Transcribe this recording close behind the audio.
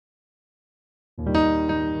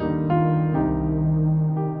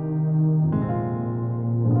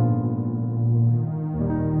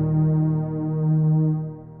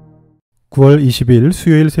9월 20일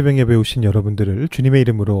수요일 새벽 예배 오신 여러분들을 주님의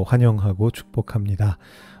이름으로 환영하고 축복합니다.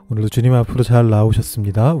 오늘도 주님 앞으로 잘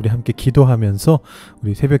나오셨습니다. 우리 함께 기도하면서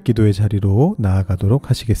우리 새벽 기도의 자리로 나아가도록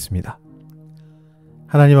하시겠습니다.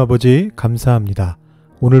 하나님 아버지 감사합니다.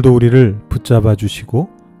 오늘도 우리를 붙잡아 주시고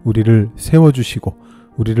우리를 세워주시고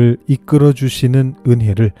우리를 이끌어 주시는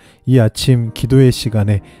은혜를 이 아침 기도의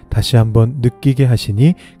시간에 다시 한번 느끼게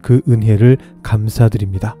하시니 그 은혜를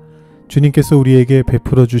감사드립니다. 주님께서 우리에게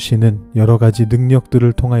베풀어 주시는 여러 가지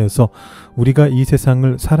능력들을 통하여서 우리가 이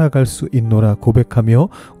세상을 살아갈 수 있노라 고백하며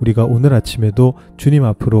우리가 오늘 아침에도 주님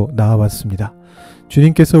앞으로 나아왔습니다.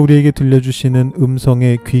 주님께서 우리에게 들려주시는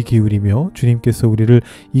음성에 귀 기울이며 주님께서 우리를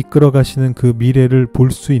이끌어 가시는 그 미래를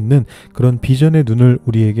볼 수 있는 그런 비전의 눈을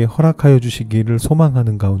우리에게 허락하여 주시기를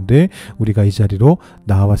소망하는 가운데 우리가 이 자리로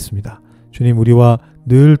나아왔습니다. 주님, 우리와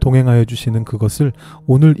늘 동행하여 주시는 그것을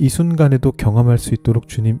오늘 이 순간에도 경험할 수 있도록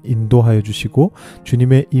주님 인도하여 주시고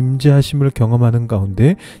주님의 임재하심을 경험하는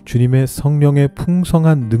가운데 주님의 성령의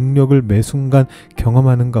풍성한 능력을 매 순간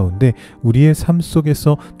경험하는 가운데 우리의 삶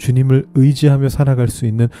속에서 주님을 의지하며 살아갈 수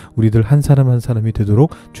있는 우리들 한 사람 한 사람이 되도록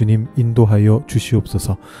주님 인도하여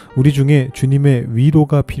주시옵소서. 우리 중에 주님의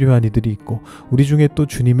위로가 필요한 이들이 있고 우리 중에 또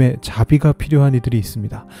주님의 자비가 필요한 이들이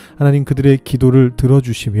있습니다. 하나님, 그들의 기도를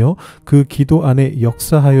들어주시며 그 기도 안에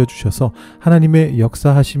역사하여 주셔서 하나님의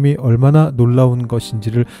역사하심이 얼마나 놀라운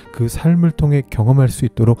것인지를 그 삶을 통해 경험할 수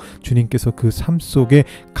있도록 주님께서 그 삶 속에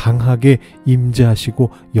강하게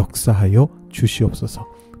임재하시고 역사하여 주시옵소서.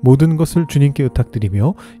 모든 것을 주님께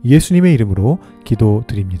의탁드리며 예수님의 이름으로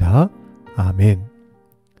기도드립니다. 아멘.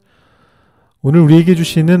 오늘 우리에게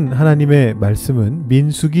주시는 하나님의 말씀은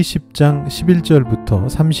민수기 10장 11절부터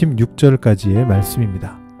 36절까지의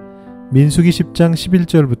말씀입니다. 민수기 10장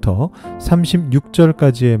 11절부터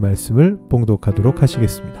 36절까지의 말씀을 봉독하도록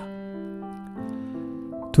하시겠습니다.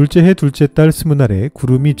 둘째 해 둘째 달 스무날에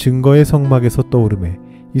구름이 증거의 성막에서 떠오르매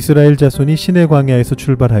이스라엘 자손이 시내 광야에서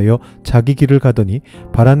출발하여 자기 길을 가더니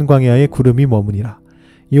바란 광야에 구름이 머무니라.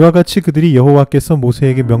 이와 같이 그들이 여호와께서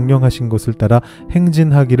모세에게 명령하신 것을 따라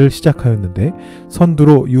행진하기를 시작하였는데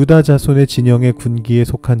선두로 유다 자손의 진영의 군기에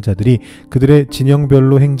속한 자들이 그들의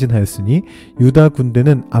진영별로 행진하였으니 유다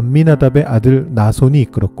군대는 암미나답의 아들 나손이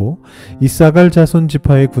이끌었고 이사갈 자손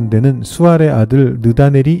지파의 군대는 수알의 아들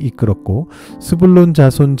느다넬이 이끌었고 스불론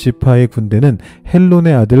자손 지파의 군대는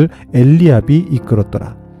헬론의 아들 엘리압이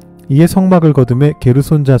이끌었더라. 이에 성막을 거두매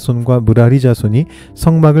게르손 자손과 무라리 자손이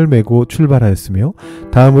성막을 메고 출발하였으며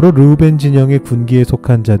다음으로 르우벤 진영의 군기에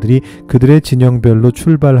속한 자들이 그들의 진영별로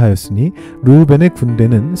출발하였으니 르우벤의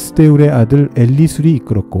군대는 스데울의 아들 엘리술이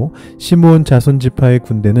이끌었고 시므온 자손 지파의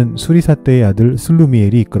군대는 수리사떼의 아들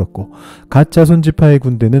슬루미엘이 이끌었고 갓 자손 지파의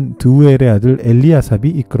군대는 드우엘의 아들 엘리아삽이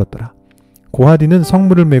이끌었더라. 고하디는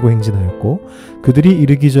성물을 메고 행진하였고 그들이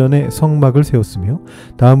이르기 전에 성막을 세웠으며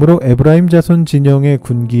다음으로 에브라임 자손 진영의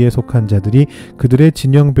군기에 속한 자들이 그들의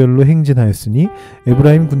진영별로 행진하였으니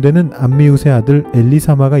에브라임 군대는 암미웃의 아들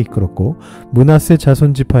엘리사마가 이끌었고 므낫세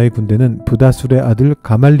자손 지파의 군대는 부다술의 아들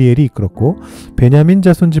가말리엘이 이끌었고 베냐민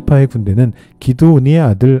자손 지파의 군대는 기드오니의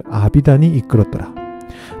아들 아비단이 이끌었더라.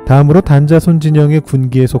 다음으로 단 자손 진영의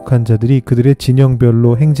군기에 속한 자들이 그들의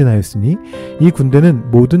진영별로 행진하였으니 이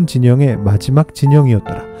군대는 모든 진영의 마지막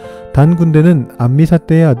진영이었더라. 단 군대는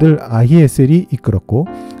암미사떼의 아들 아히에셀이 이끌었고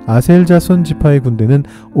아셀 자손 지파의 군대는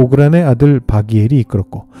오그란의 아들 바기엘이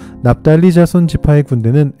이끌었고 납달리 자손 지파의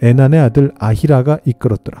군대는 에난의 아들 아히라가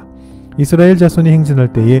이끌었더라. 이스라엘 자손이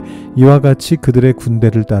행진할 때에 이와 같이 그들의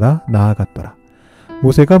군대를 따라 나아갔더라.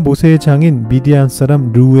 모세가 모세의 장인 미디안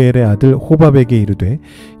사람 르우엘의 아들 호밥에게 이르되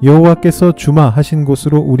여호와께서 주마 하신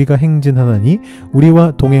곳으로 우리가 행진하나니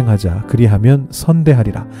우리와 동행하자. 그리하면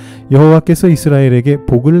선대하리라. 여호와께서 이스라엘에게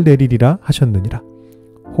복을 내리리라 하셨느니라.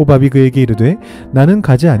 호밥이 그에게 이르되 나는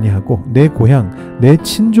가지 아니하고 내 고향 내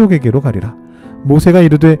친족에게로 가리라. 모세가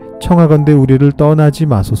이르되 청하건대 우리를 떠나지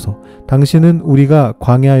마소서. 당신은 우리가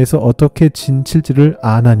광야에서 어떻게 진칠지를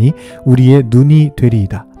아나니 우리의 눈이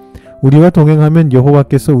되리이다. 우리와 동행하면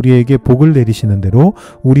여호와께서 우리에게 복을 내리시는 대로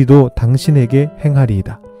우리도 당신에게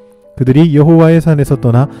행하리이다. 그들이 여호와의 산에서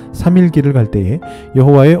떠나 3일 길을 갈 때에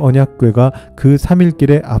여호와의 언약궤가 그 3일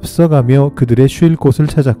길에 앞서가며 그들의 쉴 곳을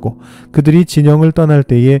찾았고 그들이 진영을 떠날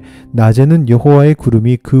때에 낮에는 여호와의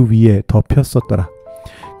구름이 그 위에 덮였었더라.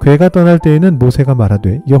 궤가 떠날 때에는 모세가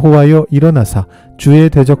말하되 여호와여 일어나사 주의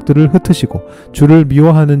대적들을 흩으시고 주를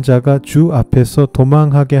미워하는 자가 주 앞에서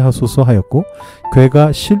도망하게 하소서 하였고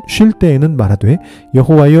궤가 쉴 때에는 말하되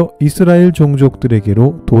여호와여 이스라엘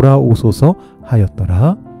종족들에게로 돌아오소서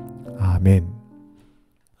하였더라. 아멘.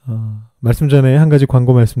 말씀 전에 한 가지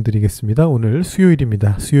광고 말씀드리겠습니다. 오늘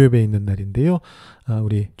수요일입니다. 수요예배 있는 날인데요.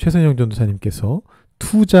 우리 최선영 전도사님께서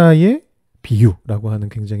투자의 비유라고 하는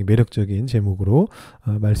굉장히 매력적인 제목으로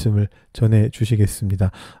말씀을 전해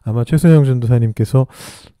주시겠습니다. 아마 최소영 전도사님께서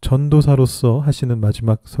전도사로서 하시는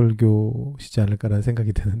마지막 설교시지 않을까라는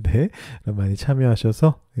생각이 드는데 많이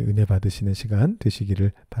참여하셔서 은혜 받으시는 시간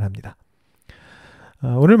되시기를 바랍니다.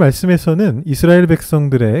 오늘 말씀에서는 이스라엘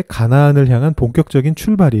백성들의 가나안을 향한 본격적인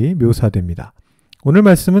출발이 묘사됩니다. 오늘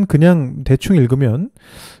말씀은 그냥 대충 읽으면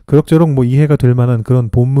그럭저럭 이해가 될 만한 그런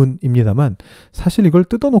본문입니다만 사실 이걸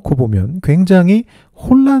뜯어놓고 보면 굉장히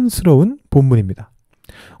혼란스러운 본문입니다.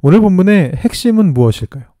 오늘 본문의 핵심은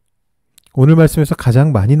무엇일까요? 오늘 말씀에서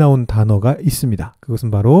가장 많이 나온 단어가 있습니다.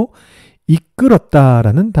 그것은 바로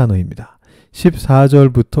이끌었다라는 단어입니다.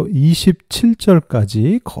 14절부터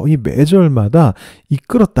 27절까지 거의 매절마다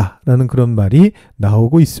이끌었다라는 그런 말이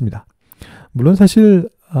나오고 있습니다. 물론 사실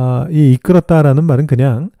이 이끌었다라는 말은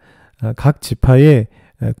그냥 각 지파에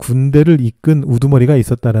군대를 이끈 우두머리가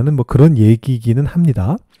있었다라는 그런 얘기이기는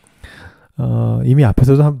합니다. 이미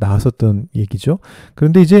앞에서도 나왔었던 얘기죠.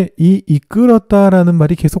 그런데 이제 이 이끌었다라는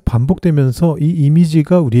말이 계속 반복되면서 이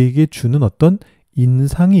이미지가 우리에게 주는 어떤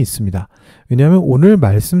인상이 있습니다. 왜냐하면 오늘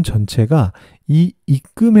말씀 전체가 이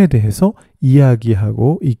이끔에 대해서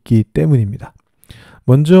이야기하고 있기 때문입니다.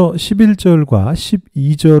 먼저 11절과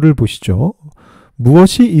 12절을 보시죠.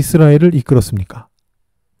 무엇이 이스라엘을 이끌었습니까?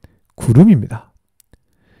 구름입니다.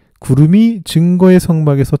 구름이 증거의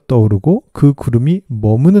성막에서 떠오르고 그 구름이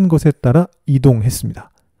머무는 곳에 따라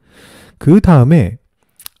이동했습니다. 그 다음에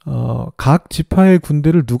각 지파의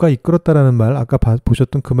군대를 누가 이끌었다라는 말, 아까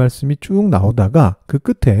보셨던 그 말씀이 쭉 나오다가 그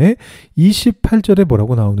끝에 28절에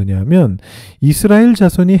뭐라고 나오느냐 하면 이스라엘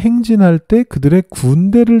자손이 행진할 때 그들의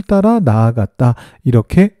군대를 따라 나아갔다,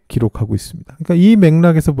 이렇게 기록하고 있습니다. 그러니까 이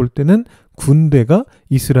맥락에서 볼 때는 군대가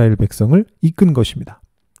이스라엘 백성을 이끈 것입니다.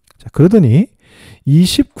 자, 그러더니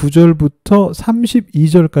 29절부터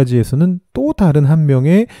 32절까지에서는 또 다른 한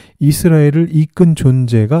명의 이스라엘을 이끈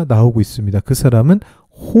존재가 나오고 있습니다. 그 사람은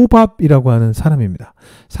호밥이라고 하는 사람입니다.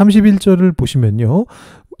 31절을 보시면요.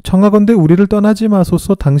 청하건대 우리를 떠나지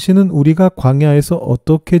마소서. 당신은 우리가 광야에서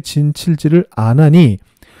어떻게 진칠지를 아나니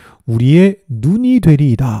우리의 눈이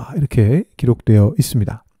되리이다, 이렇게 기록되어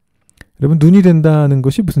있습니다. 여러분, 눈이 된다는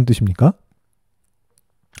것이 무슨 뜻입니까?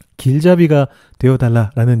 길잡이가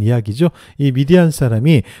되어달라라는 이야기죠. 이 미디안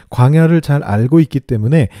사람이 광야를 잘 알고 있기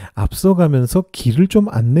때문에 앞서가면서 길을 좀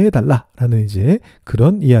안내해달라라는 이제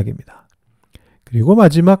그런 이야기입니다. 그리고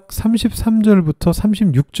마지막 33절부터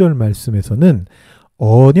 36절 말씀에서는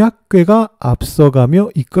언약궤가 앞서가며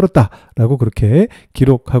이끌었다라고 그렇게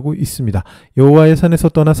기록하고 있습니다. 여호와의 산에서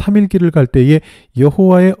떠나 3일길을 갈 때에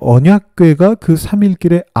여호와의 언약궤가 그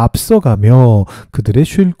 3일길에 앞서가며 그들의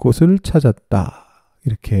쉴 곳을 찾았다,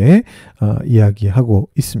 이렇게 이야기하고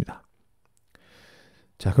있습니다.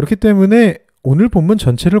 자, 그렇기 때문에 오늘 본문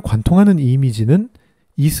전체를 관통하는 이 이미지는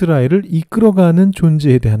이스라엘을 이끌어가는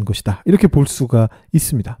존재에 대한 것이다, 이렇게 볼 수가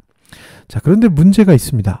있습니다. 자, 그런데 문제가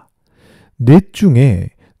있습니다. 넷 중에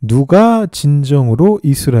누가 진정으로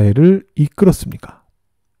이스라엘을 이끌었습니까?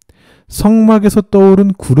 성막에서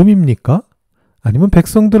떠오른 구름입니까? 아니면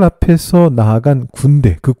백성들 앞에서 나아간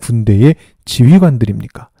군대, 그 군대의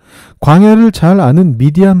지휘관들입니까? 광야를 잘 아는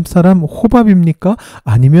미디안 사람 호밥입니까?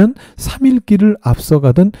 아니면 3일길을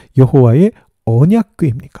앞서가던 여호와의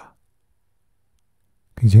언약궤입니까?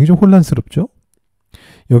 굉장히 좀 혼란스럽죠?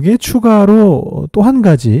 여기에 추가로 또 한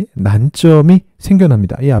가지 난점이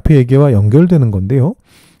생겨납니다. 이 앞의 얘기와 연결되는 건데요.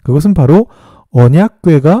 그것은 바로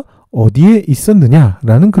언약궤가 어디에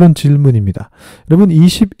있었느냐라는 그런 질문입니다. 여러분,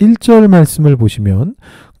 21절 말씀을 보시면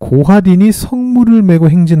고핫인이 성물을 메고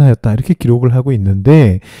행진하였다, 이렇게 기록을 하고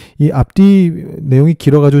있는데 이 앞뒤 내용이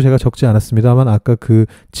길어가지고 제가 적지 않았습니다만 아까 그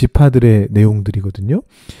지파들의 내용들이거든요.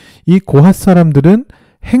 이 고핫 사람들은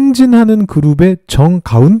행진하는 그룹의 정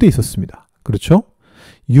가운데 있었습니다. 그렇죠?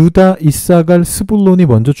 유다, 이사갈, 스불론이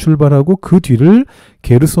먼저 출발하고 그 뒤를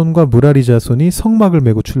게르손과 무라리 자손이 성막을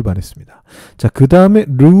메고 출발했습니다. 자, 그 다음에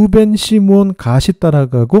르우벤, 시므온, 갓이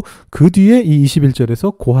따라가고 그 뒤에 이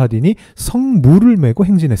 21절에서 고핫인이 성물을 메고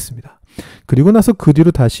행진했습니다. 그리고 나서 그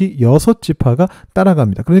뒤로 다시 6지파가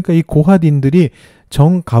따라갑니다. 그러니까 이 고핫인들이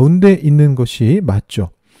정 가운데 있는 것이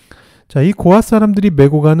맞죠. 자, 이 고핫 사람들이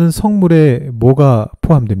메고 가는 성물에 뭐가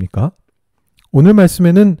포함됩니까? 오늘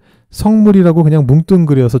말씀에는 성물이라고 그냥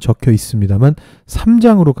뭉뚱그려서 적혀 있습니다만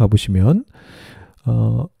 3장으로 가보시면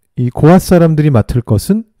이 고핫 사람들이 맡을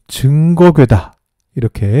것은 증거궤다,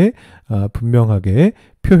 이렇게 분명하게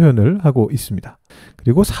표현을 하고 있습니다.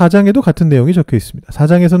 그리고 4장에도 같은 내용이 적혀 있습니다.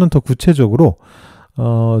 4장에서는 더 구체적으로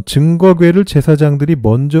증거궤를 제사장들이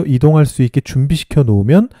먼저 이동할 수 있게 준비시켜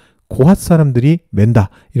놓으면 고핫 사람들이 맨다,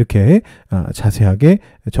 이렇게 자세하게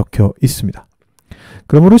적혀 있습니다.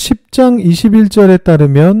 그러므로 10장 21절에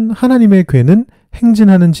따르면 하나님의 궤는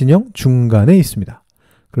행진하는 진영 중간에 있습니다.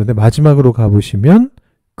 그런데 마지막으로 가보시면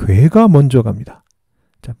궤가 먼저 갑니다.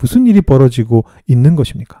 자, 무슨 일이 벌어지고 있는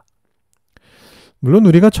것입니까? 물론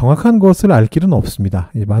우리가 정확한 것을 알 길은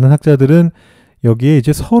없습니다. 많은 학자들은 여기에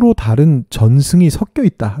이제 서로 다른 전승이 섞여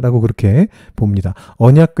있다라고 그렇게 봅니다.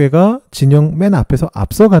 언약궤가 진영 맨 앞에서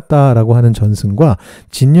앞서갔다라고 하는 전승과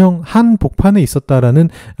진영 한 복판에 있었다라는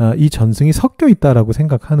이 전승이 섞여 있다라고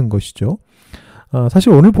생각하는 것이죠. 사실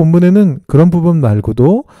오늘 본문에는 그런 부분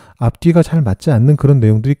말고도 앞뒤가 잘 맞지 않는 그런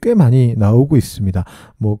내용들이 꽤 많이 나오고 있습니다.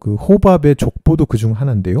 뭐 그 호밥의 족보도 그중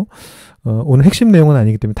하나인데요. 오늘 핵심 내용은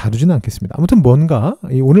아니기 때문에 다루지는 않겠습니다. 아무튼 뭔가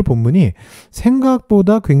이 오늘 본문이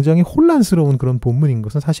생각보다 굉장히 혼란스러운 그런 본문인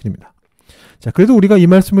것은 사실입니다. 자, 그래도 우리가 이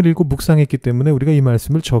말씀을 읽고 묵상했기 때문에 우리가 이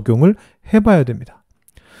말씀을 적용을 해봐야 됩니다.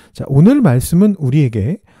 자, 오늘 말씀은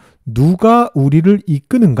우리에게 누가 우리를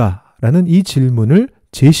이끄는가라는 이 질문을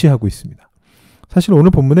제시하고 있습니다. 사실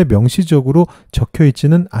오늘 본문에 명시적으로 적혀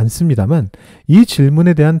있지는 않습니다만 이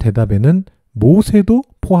질문에 대한 대답에는 모세도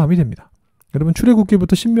포함이 됩니다. 여러분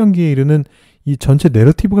출애굽기부터 신명기에 이르는 이 전체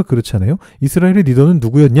내러티브가 그렇잖아요. 이스라엘의 리더는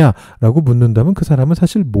누구였냐라고 묻는다면 그 사람은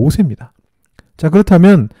사실 모세입니다. 자,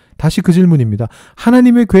 그렇다면 다시 그 질문입니다.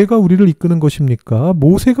 하나님의 궤가 우리를 이끄는 것입니까?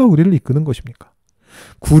 모세가 우리를 이끄는 것입니까?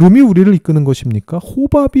 구름이 우리를 이끄는 것입니까?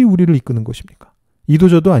 호밥이 우리를 이끄는 것입니까?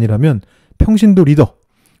 이도저도 아니라면 평신도 리더,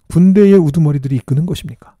 군대의 우두머리들이 이끄는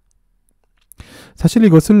것입니까? 사실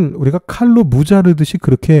이것을 우리가 칼로 무자르듯이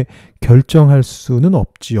그렇게 결정할 수는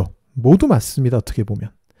없지요. 모두 맞습니다. 어떻게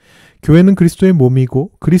보면. 교회는 그리스도의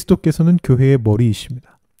몸이고 그리스도께서는 교회의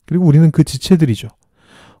머리이십니다. 그리고 우리는 그 지체들이죠.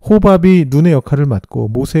 호밥이 눈의 역할을 맡고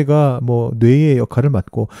모세가 뇌의 역할을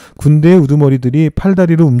맡고 군대의 우두머리들이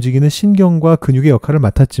팔다리로 움직이는 신경과 근육의 역할을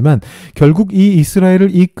맡았지만 결국 이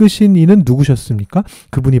이스라엘을 이끄신 이는 누구셨습니까?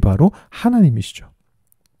 그분이 바로 하나님이시죠.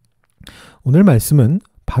 오늘 말씀은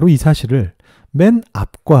바로 이 사실을 맨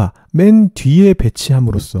앞과 맨 뒤에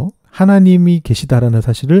배치함으로써 하나님이 계시다라는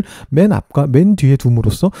사실을 맨 앞과 맨 뒤에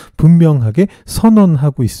둠으로써 분명하게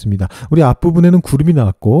선언하고 있습니다. 우리 앞부분에는 구름이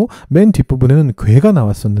나왔고 맨 뒷부분에는 궤가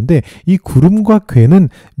나왔었는데 이 구름과 궤는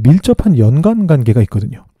밀접한 연관관계가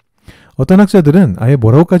있거든요. 어떤 학자들은 아예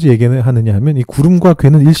뭐라고까지 얘기하느냐 하면 이 구름과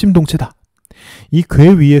궤는 일심동체다. 이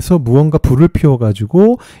궤 위에서 무언가 불을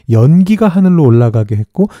피워가지고 연기가 하늘로 올라가게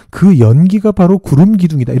했고 그 연기가 바로 구름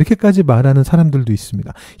기둥이다. 이렇게까지 말하는 사람들도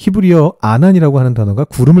있습니다. 히브리어 아난이라고 하는 단어가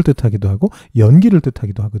구름을 뜻하기도 하고 연기를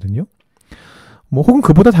뜻하기도 하거든요. 혹은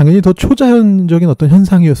그보다 당연히 더 초자연적인 어떤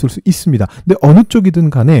현상이었을 수 있습니다. 근데 어느 쪽이든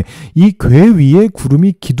간에 이 궤 위에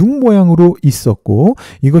구름이 기둥 모양으로 있었고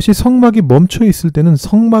이것이 성막이 멈춰 있을 때는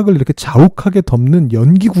성막을 이렇게 자욱하게 덮는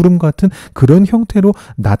연기 구름 같은 그런 형태로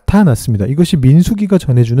나타났습니다. 이것이 민수기가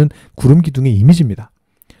전해주는 구름 기둥의 이미지입니다.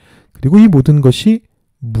 그리고 이 모든 것이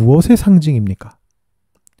무엇의 상징입니까?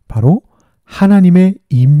 바로 하나님의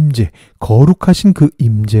임재, 거룩하신 그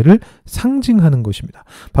임재를 상징하는 것입니다.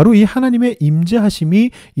 바로 이 하나님의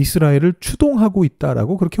임재하심이 이스라엘을 추동하고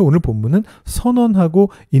있다라고 그렇게 오늘 본문은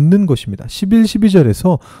선언하고 있는 것입니다. 11,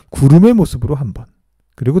 12절에서 구름의 모습으로 한 번,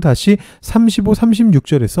 그리고 다시 35,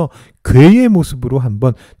 36절에서 궤의 모습으로 한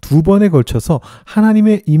번, 두 번에 걸쳐서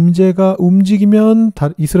하나님의 임재가 움직이면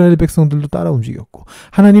이스라엘 백성들도 따라 움직였고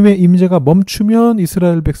하나님의 임재가 멈추면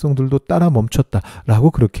이스라엘 백성들도 따라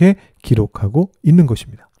멈췄다라고 그렇게 기록하고 있는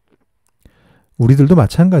것입니다. 우리들도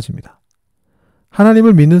마찬가지입니다.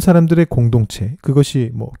 하나님을 믿는 사람들의 공동체,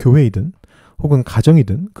 그것이 교회이든 혹은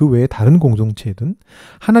가정이든 그 외에 다른 공동체이든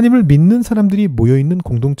하나님을 믿는 사람들이 모여있는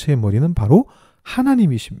공동체의 머리는 바로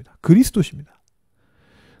하나님이십니다. 그리스도십니다.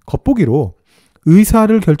 겉보기로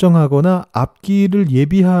의사를 결정하거나 앞길을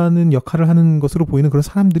예비하는 역할을 하는 것으로 보이는 그런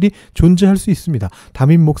사람들이 존재할 수 있습니다.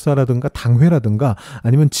 담임 목사라든가 당회라든가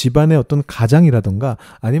아니면 집안의 어떤 가장이라든가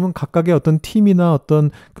아니면 각각의 어떤 팀이나 어떤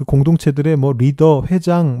그 공동체들의 리더,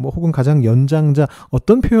 회장, 혹은 가장 연장자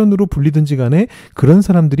어떤 표현으로 불리든지 간에 그런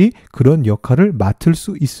사람들이 그런 역할을 맡을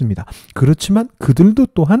수 있습니다. 그렇지만 그들도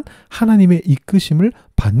또한 하나님의 이끄심을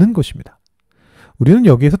받는 것입니다. 우리는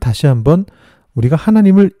여기에서 다시 한번 우리가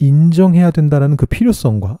하나님을 인정해야 된다는 그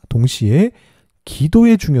필요성과 동시에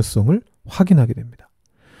기도의 중요성을 확인하게 됩니다.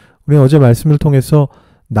 우리는 어제 말씀을 통해서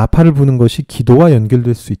나팔을 부는 것이 기도와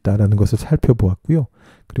연결될 수 있다는 것을 살펴보았고요.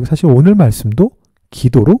 그리고 사실 오늘 말씀도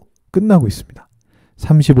기도로 끝나고 있습니다.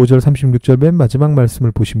 35절, 36절 맨 마지막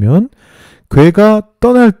말씀을 보시면 궤가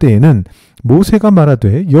떠날 때에는 모세가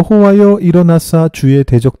말하되 여호와여 일어나사 주의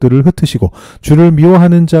대적들을 흩으시고 주를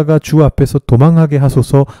미워하는 자가 주 앞에서 도망하게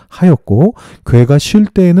하소서 하였고 궤가 쉴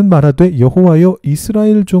때에는 말하되 여호와여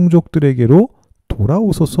이스라엘 종족들에게로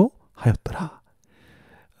돌아오소서 하였더라.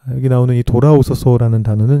 여기 나오는 이 돌아오소서라는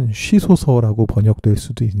단어는 쉬소서라고 번역될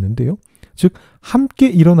수도 있는데요. 즉 함께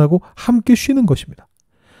일어나고 함께 쉬는 것입니다.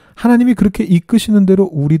 하나님이 그렇게 이끄시는 대로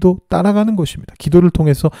우리도 따라가는 것입니다. 기도를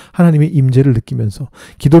통해서 하나님의 임재를 느끼면서,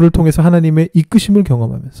 기도를 통해서 하나님의 이끄심을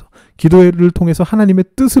경험하면서, 기도를 통해서 하나님의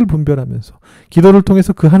뜻을 분별하면서, 기도를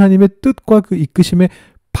통해서 그 하나님의 뜻과 그 이끄심에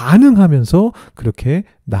반응하면서 그렇게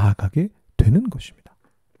나아가게 되는 것입니다.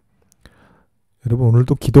 여러분,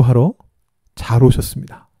 오늘도 기도하러 잘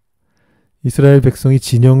오셨습니다. 이스라엘 백성이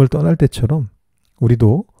진영을 떠날 때처럼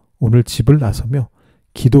우리도 오늘 집을 나서며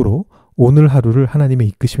기도로 오늘 하루를 하나님의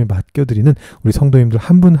이끄심에 맡겨드리는 우리 성도님들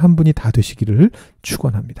한 분 한 분이 다 되시기를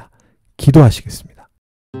축원합니다. 기도하시겠습니다.